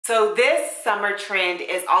So this summer trend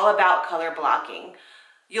is all about color blocking.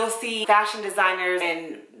 You'll see fashion designers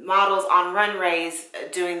and models on runways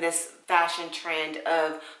doing this fashion trend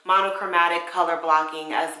of monochromatic color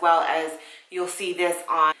blocking, as well as you'll see this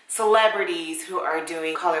on celebrities who are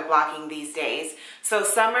doing color blocking these days. So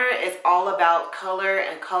summer is all about color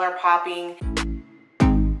and color popping.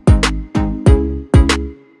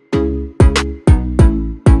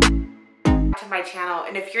 To my channel,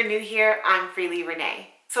 and if you're new here, I'm Freely Renee.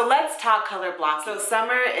 So let's talk color blocking. So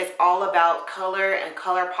summer is all about color and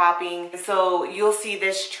color popping. So you'll see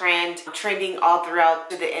this trend trending all throughout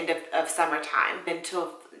to the end of summertime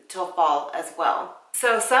until fall as well.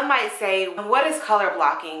 So some might say, what is color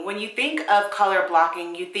blocking? When you think of color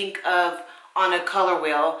blocking, you think of on a color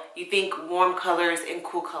wheel, you think warm colors and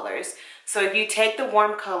cool colors. So if you take the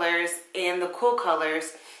warm colors and the cool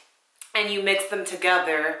colors and you mix them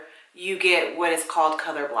together, you get what is called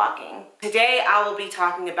color blocking. Today I will be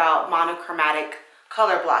talking about monochromatic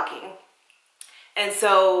color blocking. And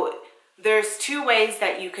so there's two ways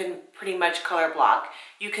that you can pretty much color block.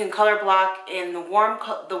 You can color block in the warm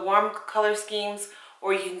color schemes,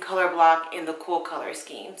 or you can color block in the cool color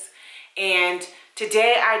schemes. And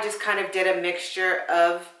today I just kind of did a mixture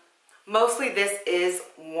of, mostly this is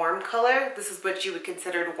warm color. This is what you would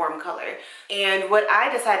consider warm color. And what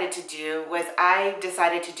I decided to do was I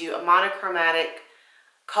decided to do a monochromatic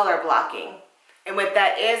color blocking. And what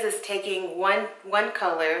that is taking one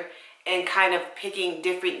color and kind of picking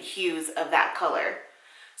different hues of that color.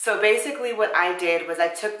 So basically what I did was I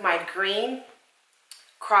took my green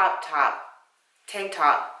crop top, tank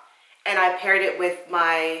top, and I paired it with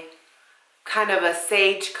my kind of a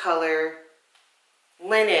sage color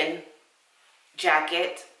linen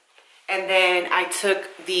jacket, and then I took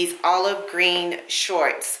these olive green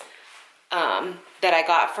shorts that I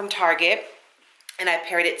got from Target, and I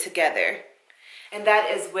paired it together. And that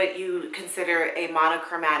is what you consider a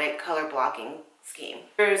monochromatic color blocking scheme.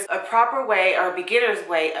 There's a proper way or a beginner's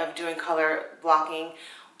way of doing color blocking.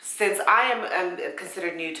 Since I am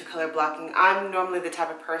considered new to color blocking, I'm normally the type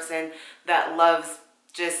of person that loves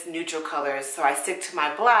just neutral colors. So I stick to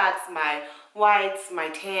my blacks, my whites, my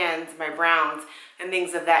tans, my browns, and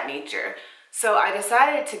things of that nature. So I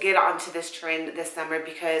decided to get onto this trend this summer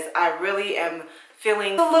because I really am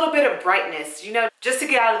feeling a little bit of brightness, you know, just to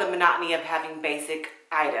get out of the monotony of having basic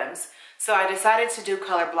items. So I decided to do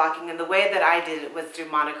color blocking, and the way that I did it was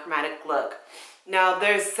through monochromatic look. Now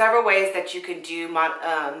there's several ways that you can do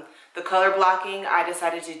the color blocking. I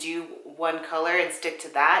decided to do one color and stick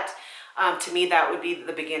to that. To me, that would be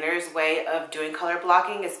the beginner's way of doing color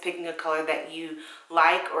blocking, is picking a color that you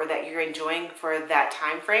like or that you're enjoying for that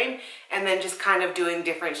time frame, and then just kind of doing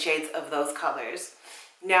different shades of those colors.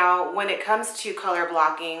 Now, when it comes to color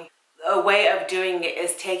blocking, a way of doing it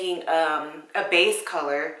is taking a base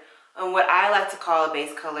color, and what I like to call a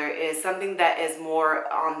base color is something that is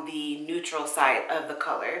more on the neutral side of the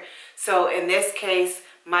color. So in this case,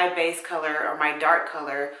 my base color or my dark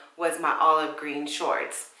color was my olive green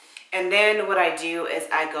shorts. And then what I do is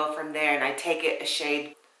I go from there and I take it a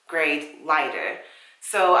shade grade lighter.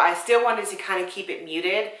 So I still wanted to kind of keep it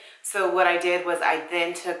muted. So what I did was I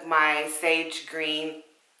then took my sage green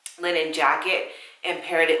linen jacket and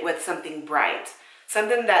paired it with something bright.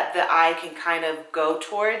 Something that the eye can kind of go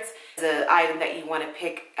towards, the item that you want to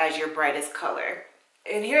pick as your brightest color.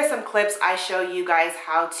 And here are some clips I show you guys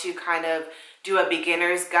how to kind of do a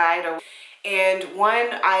beginner's guide. And one,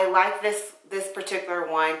 I like this particular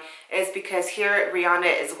one is because here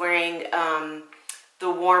Rihanna is wearing the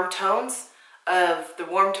warm tones,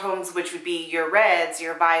 which would be your reds,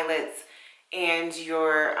 your violets, and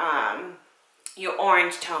your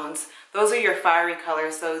orange tones. Those are your fiery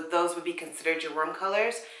colors, so those would be considered your warm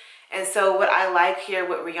colors. And so what I like here,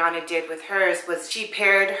 what Rihanna did with hers, was she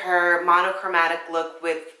paired her monochromatic look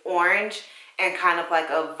with orange and kind of like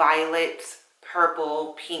a violet,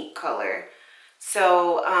 purple, pink color.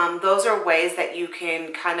 So those are ways that you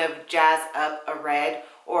can kind of jazz up a red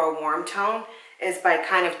or a warm tone, is by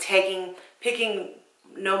kind of picking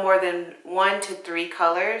no more than 1 to 3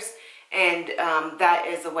 colors. And that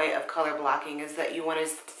is a way of color blocking, is that you want to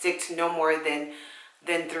stick to no more than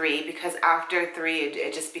 3, because after 3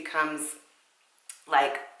 it just becomes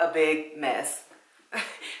like a big mess.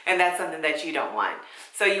 And that's something that you don't want.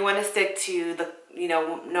 So you want to stick to the, you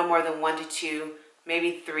know, no more than 1 to 2,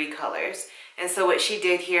 maybe 3 colors. And so what she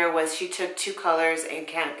did here was she took 2 colors and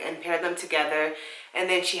paired them together, and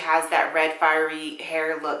then she has that red fiery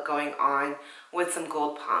hair look going on with some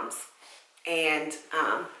gold pumps. And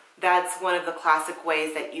that's one of the classic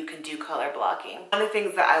ways that you can do color blocking. One of the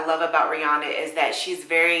things that I love about Rihanna is that she's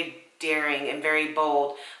very daring and very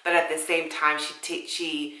bold, but at the same time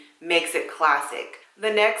she makes it classic.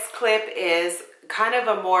 The next clip is kind of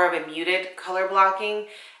a more of a muted color blocking,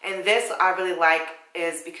 and this I really like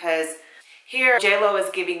is because here J-Lo is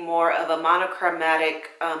giving more of a monochromatic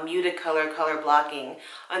muted color blocking.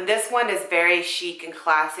 And this one is very chic and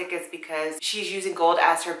classic is because she's using gold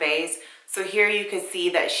as her base. So here you can see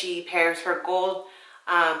that she pairs her gold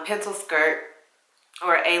pencil skirt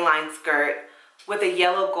or A-line skirt with a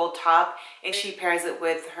yellow gold top, and she pairs it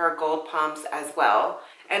with her gold pumps as well.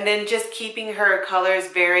 And then just keeping her colors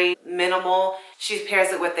very minimal, she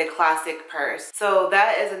pairs it with a classic purse. So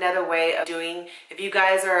that is another way of doing, if you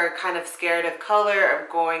guys are kind of scared of color or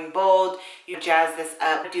going bold, you jazz this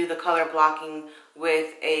up, do the color blocking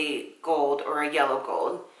with a gold or a yellow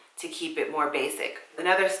gold to keep it more basic.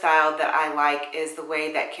 Another style that I like is the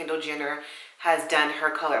way that Kendall Jenner has done her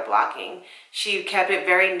color blocking. She kept it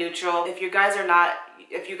very neutral. If you guys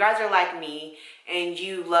are like me and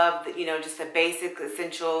you love, you know, just a basic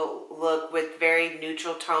essential look with very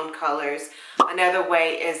neutral tone colors, another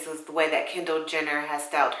way is the way that Kendall Jenner has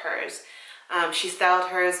styled hers. She styled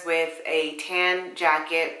hers with a tan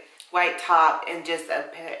jacket, white top, and just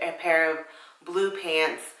a pair of blue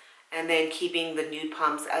pants, and then keeping the nude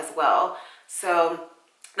pumps as well. So,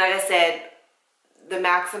 like I said, the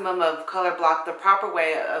maximum of color block, the proper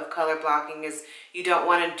way of color blocking is you don't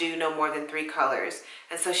want to do no more than 3 colors.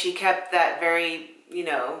 And so she kept that very, you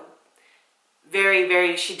know,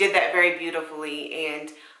 she did that very beautifully, and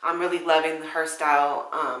I'm really loving her style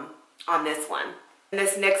on this one. In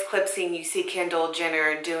this next clip scene, you see Kendall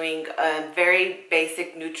Jenner doing a very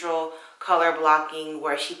basic neutral color blocking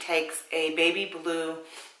where she takes a baby blue,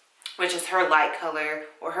 which is her light color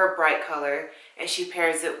or her bright color, and she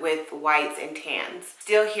pairs it with whites and tans.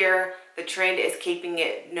 Still here, the trend is keeping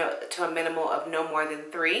it to a minimal of no more than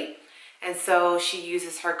 3. And so she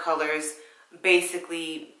uses her colors,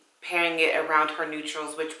 basically pairing it around her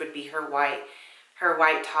neutrals, which would be her white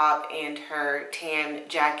top and her tan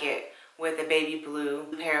jacket with a baby blue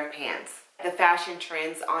pair of pants. The fashion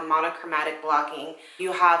trends on monochromatic blocking,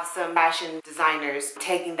 you have some fashion designers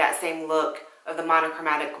taking that same look of the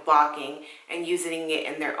monochromatic blocking and using it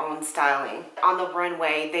in their own styling. On the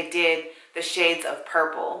runway, they did the shades of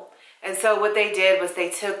purple. And so what they did was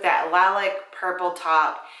they took that lilac purple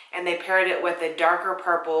top and they paired it with a darker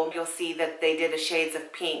purple. You'll see that they did the shades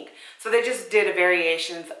of pink. So they just did a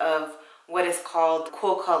variations of what is called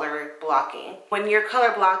cool color blocking. When you're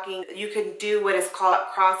color blocking, you can do what is called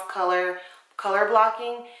cross color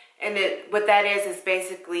blocking. And what that is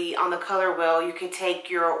basically on the color wheel, you could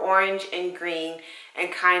take your orange and green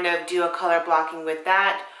and kind of do a color blocking with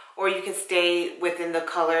that, or you could stay within the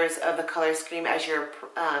colors of the color scheme as your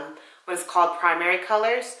what is called primary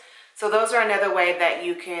colors. So those are another way that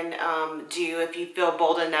you can do if you feel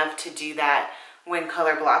bold enough to do that when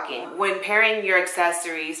color blocking. When pairing your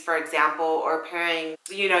accessories, for example, or pairing,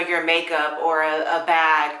 you know, your makeup or a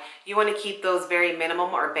bag, you want to keep those very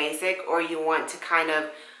minimum or basic, or you want to kind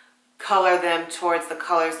of color them towards the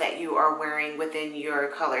colors that you are wearing within your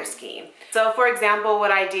color scheme. So for example, what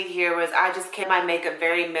I did here was I just kept my makeup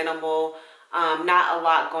very minimal, not a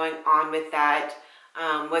lot going on with that,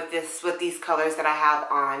 with these colors that I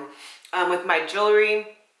have on. With my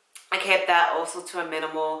jewelry, I kept that also to a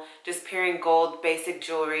minimal, just pairing gold basic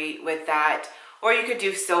jewelry with that. Or you could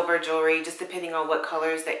do silver jewelry, just depending on what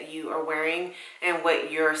colors that you are wearing and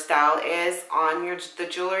what your style is on the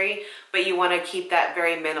jewelry. But you want to keep that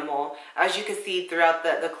very minimal. As you can see throughout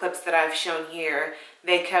the clips that I've shown here,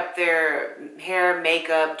 they kept their hair,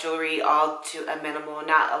 makeup, jewelry all to a minimal,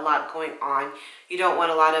 not a lot going on. You don't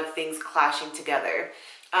want a lot of things clashing together.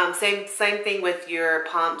 Same thing with your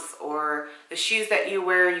pumps or the shoes that you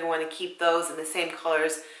wear. You want to keep those in the same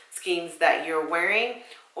colors schemes that you're wearing.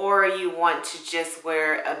 Or you want to just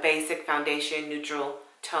wear a basic foundation neutral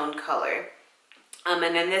tone color. And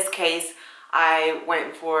in this case, I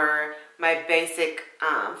went for my basic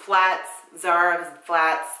flats, Zara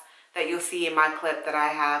flats that you'll see in my clip that I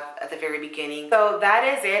have at the very beginning. So that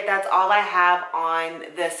is it. That's all I have on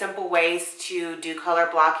the simple ways to do color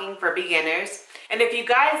blocking for beginners. And if you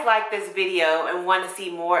guys like this video and want to see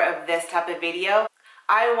more of this type of video,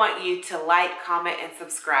 I want you to like, comment, and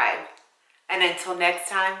subscribe. And until next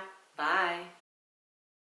time, bye.